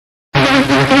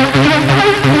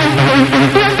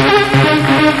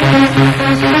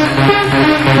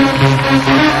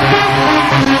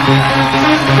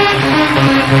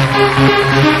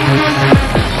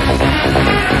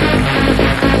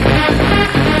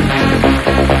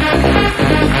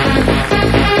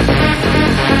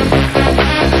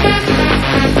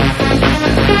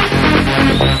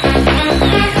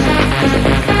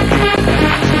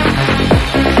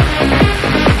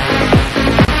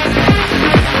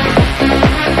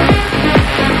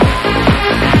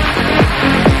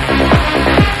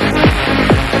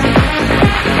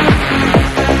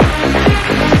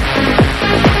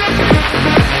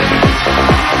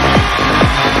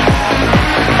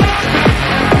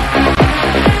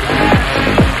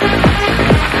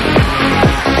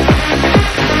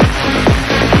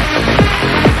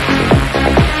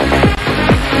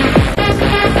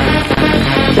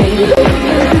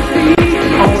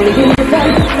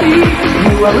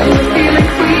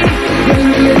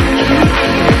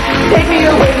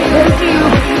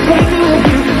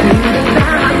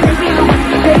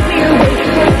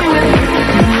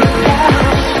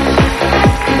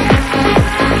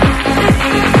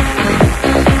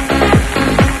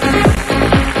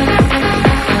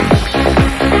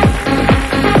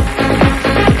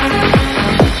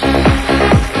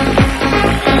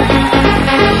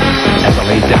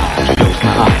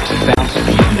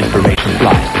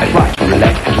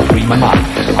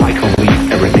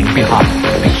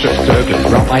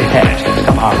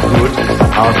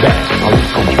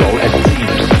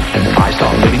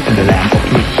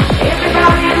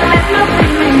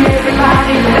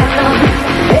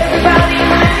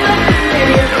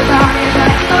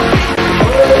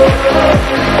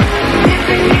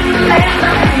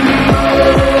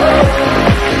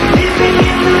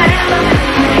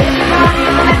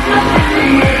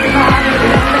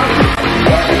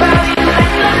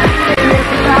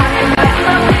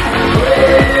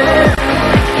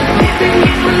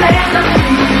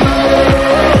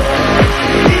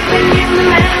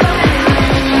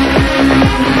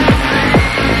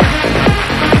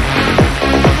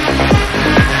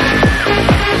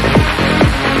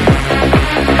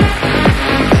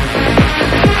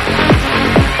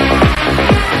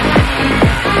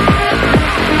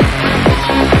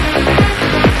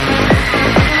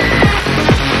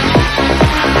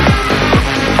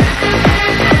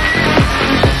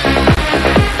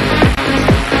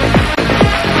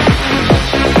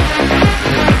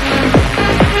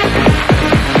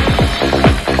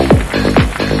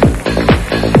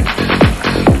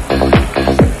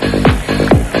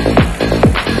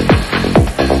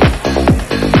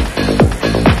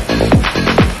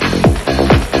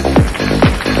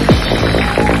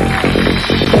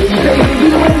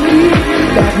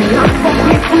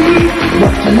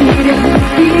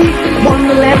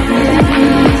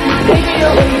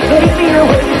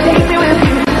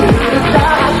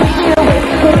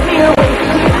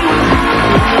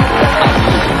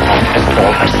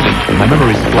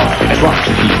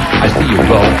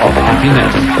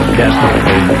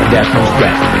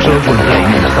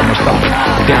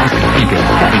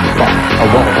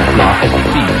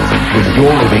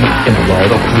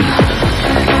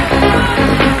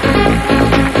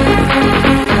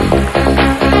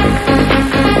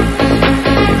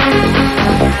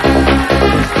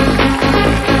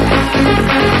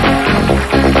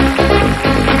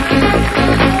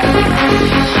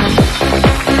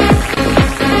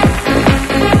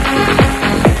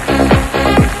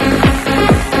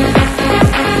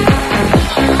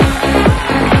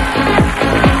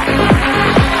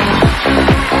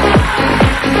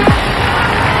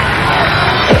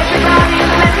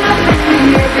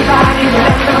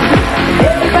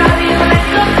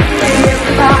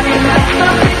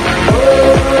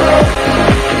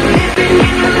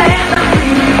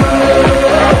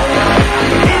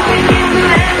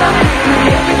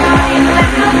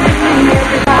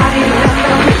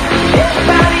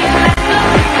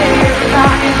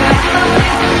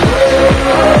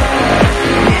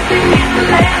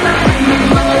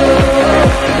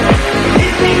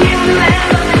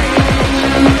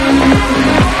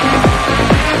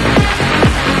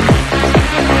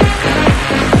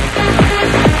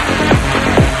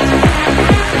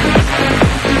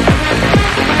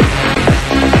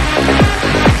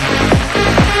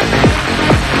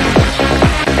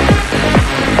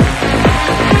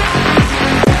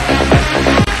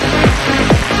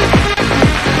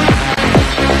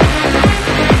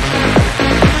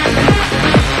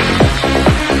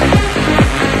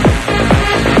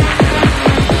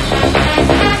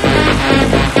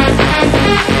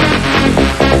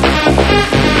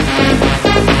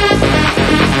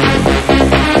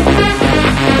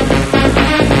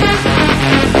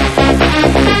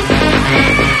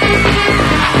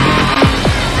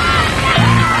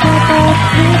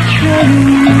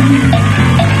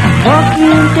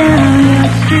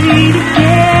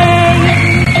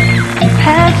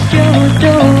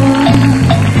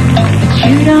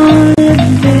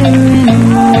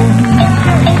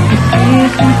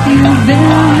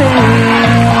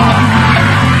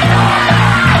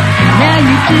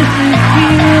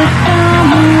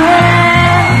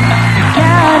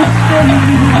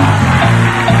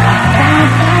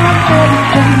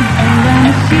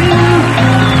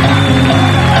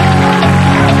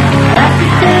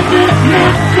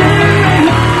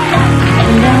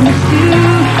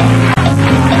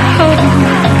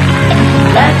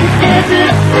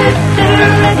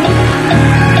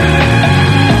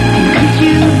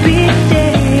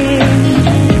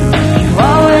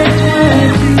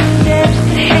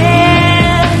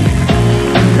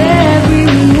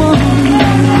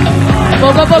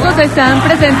Poco a poco se están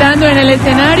presentando en el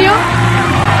escenario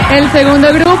el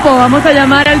segundo grupo. Vamos a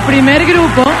llamar al primer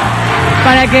grupo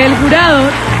para que el jurado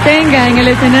tenga en el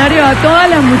escenario a todas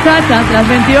las muchachas, las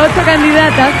 28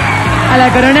 candidatas a la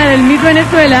corona del Miss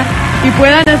Venezuela, y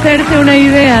puedan hacerse una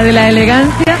idea de la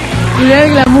elegancia y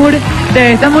del glamour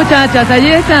de estas muchachas.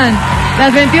 Allí están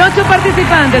las 28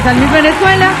 participantes al Miss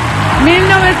Venezuela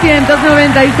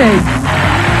 1996.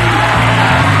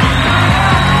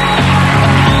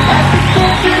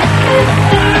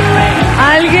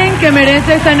 Alguien que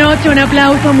merece esta noche un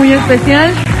aplauso muy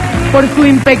especial por su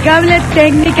impecable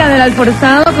técnica del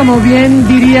alforzado, como bien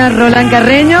diría Roland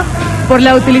Carreño, por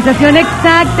la utilización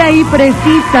exacta y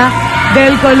precisa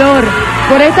del color,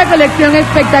 por esta colección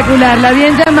espectacular, la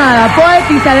bien llamada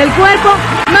poetisa del cuerpo,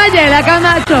 Mayela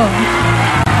Camacho.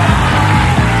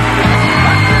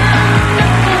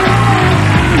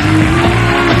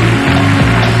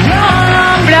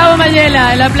 Bravo,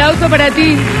 Mayela, el aplauso para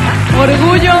ti.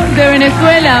 Orgullo de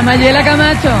Venezuela, Mayela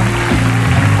Camacho.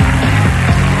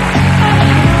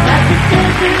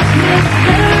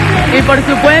 Y por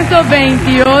supuesto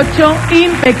 28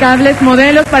 impecables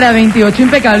modelos para 28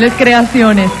 impecables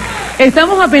creaciones.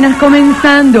 Estamos apenas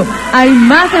comenzando. Hay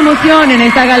más emoción en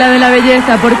esta gala de la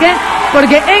belleza. ¿Por qué?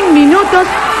 Porque en minutos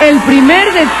el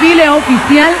primer desfile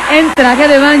oficial en traje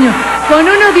de baño, con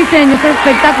unos diseños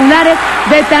espectaculares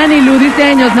de Tani Lu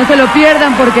Diseños. No se lo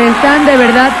pierdan porque están de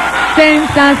verdad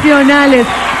sensacionales.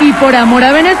 Y por amor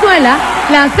a Venezuela,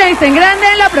 las 6 en grande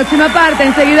en la próxima parte.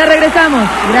 Enseguida regresamos.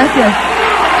 Gracias.